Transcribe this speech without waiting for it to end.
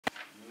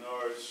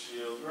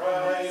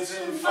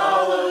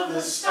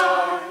the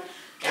star,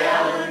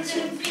 gallant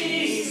in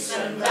peace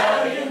and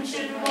valiant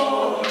in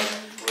war.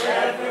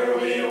 Wherever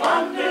we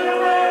wander,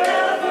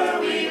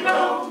 wherever we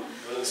roam,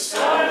 the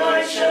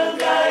starlight shall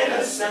guide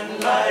us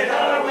and light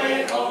our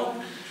way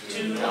home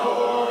to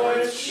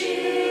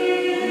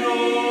Northshield.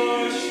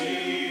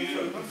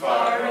 Northshield. From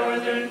far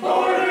northern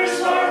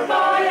borders or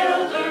by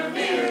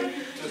Eldermere,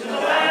 to the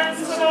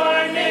lands of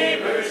our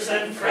neighbors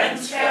and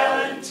friends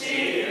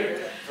gallanteer.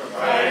 From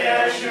bright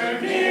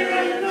azure mere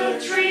and the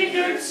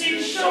tree-girt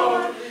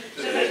seashore,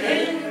 to the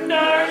hidden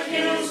dark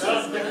hills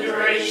of the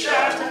great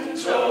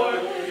Tor,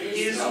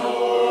 is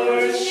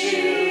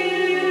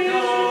Northshield.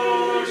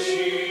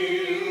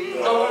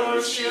 Northshield.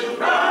 Northshield,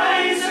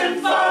 rise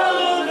and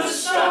follow the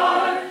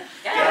star,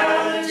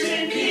 gallant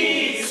in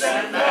peace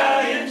and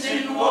valiant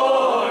in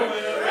war.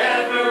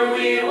 Wherever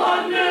we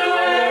wander,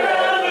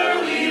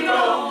 wherever we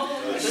roam,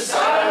 the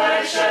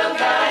starlight shall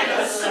guide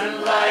us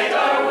and light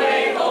our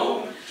way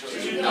home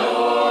to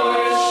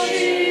Northshield.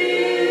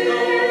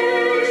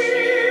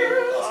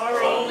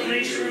 Our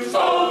only true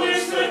foe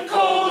is the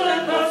cold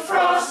and the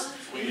frost.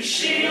 We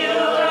shield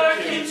our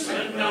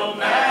kinsmen no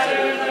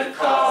matter the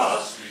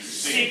cost. We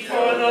seek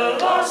for the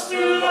lost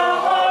through the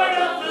heart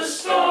of the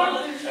storm,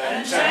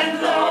 and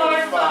tend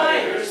our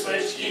fires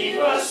which keep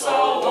us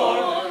all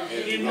warm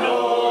in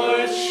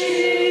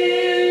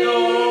Northshield.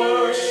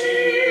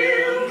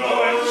 Northshield.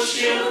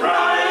 Northshield,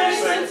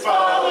 rise and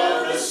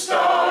follow the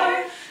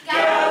star,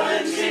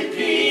 gallant in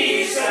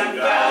peace and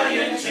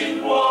valiant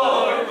in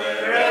war.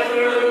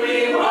 Wherever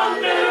we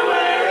wander,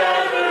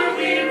 wherever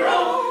we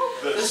roam,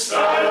 the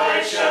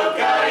starlight shall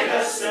guide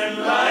us and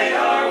light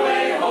our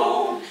way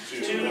home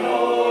to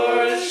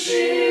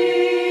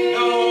Northshield.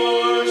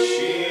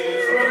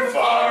 Northshield. From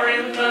far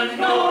in the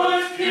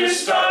north, your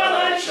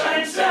starlight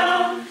shines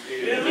down,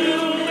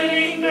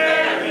 illumining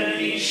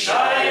Bardic,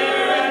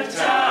 Shire and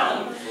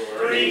town.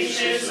 For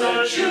each is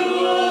a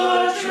jewel,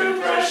 a true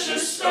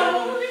precious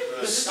stone.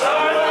 The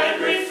starlight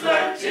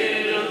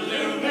reflected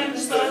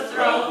illumines the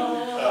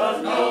throne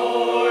of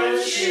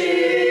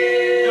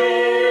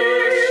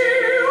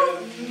Northshield.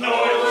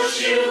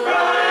 Northshield,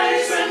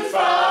 rise and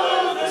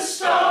follow the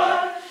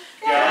star,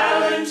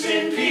 gallant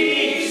in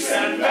peace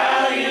and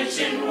valiant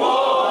in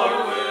war.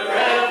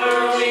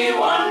 Wherever we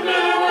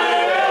wander,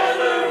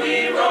 wherever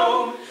we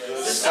roam,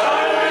 the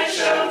starlight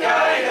shall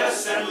guide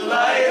us and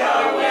light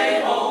our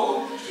way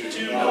home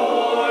to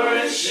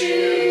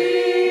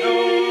Northshield.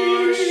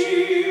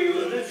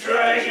 Northshield. The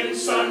dragon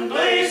sun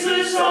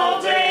blazes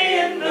all day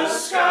in the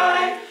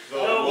sky, the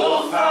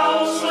wolf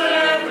howls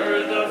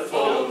whenever the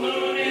full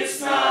moon is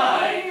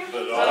nigh.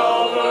 But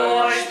all the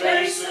white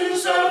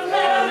spaces of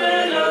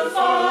heaven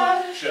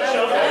afar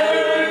shall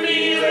ever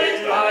be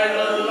lit by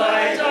the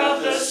light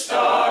of the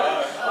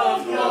star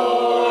of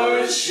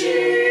Northshield.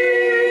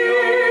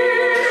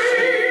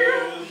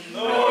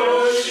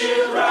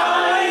 Northshield,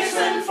 rise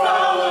and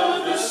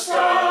follow the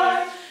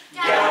star,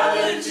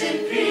 gallant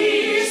in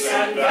peace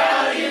and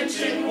valiant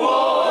in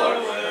war.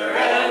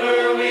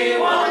 Wherever we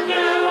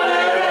wander,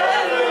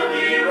 wherever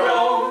we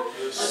roam,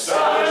 the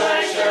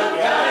starlight shall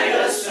guide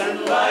us and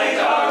light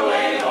our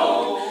way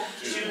home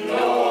to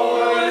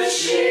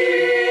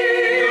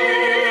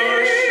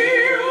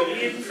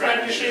Northshield. In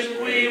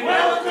friendship we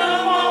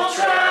welcome all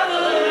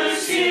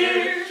travelers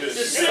here, to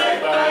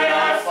sit by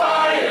our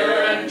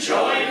fire and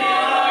join in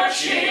our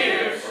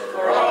cheer.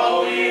 For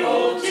all we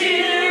hold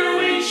dear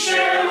we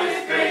share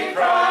with great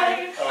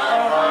pride,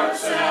 our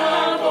hearts and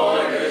our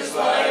borders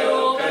lie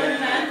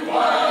open and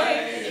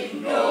wide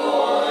in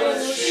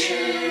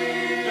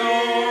Northshield.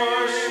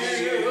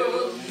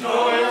 Northshield.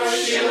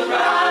 Northshield,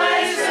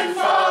 rise and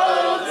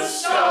follow the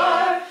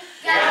star,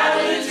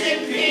 gallant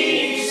in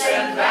peace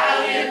and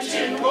valiant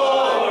in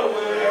war.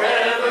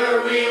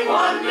 Wherever we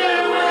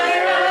wander,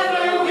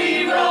 wherever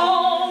we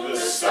roam, the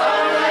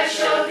starlight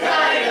shall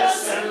guide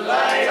us and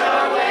light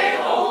our way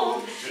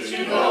home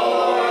to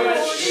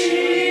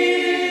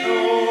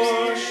Northshield.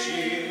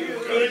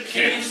 Northshield. Good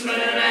kinsmen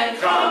and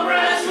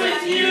comrades,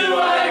 with you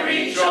I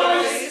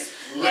rejoice.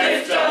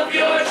 Lift up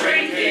your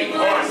drinking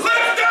horns,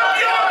 lift up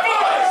your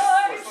voice!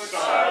 For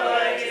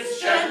starlight is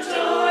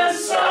gentle and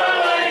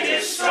starlight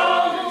is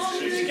strong.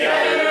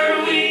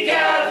 Together we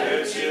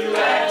gather to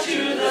add to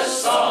the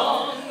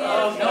song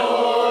of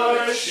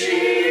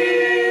Northshield.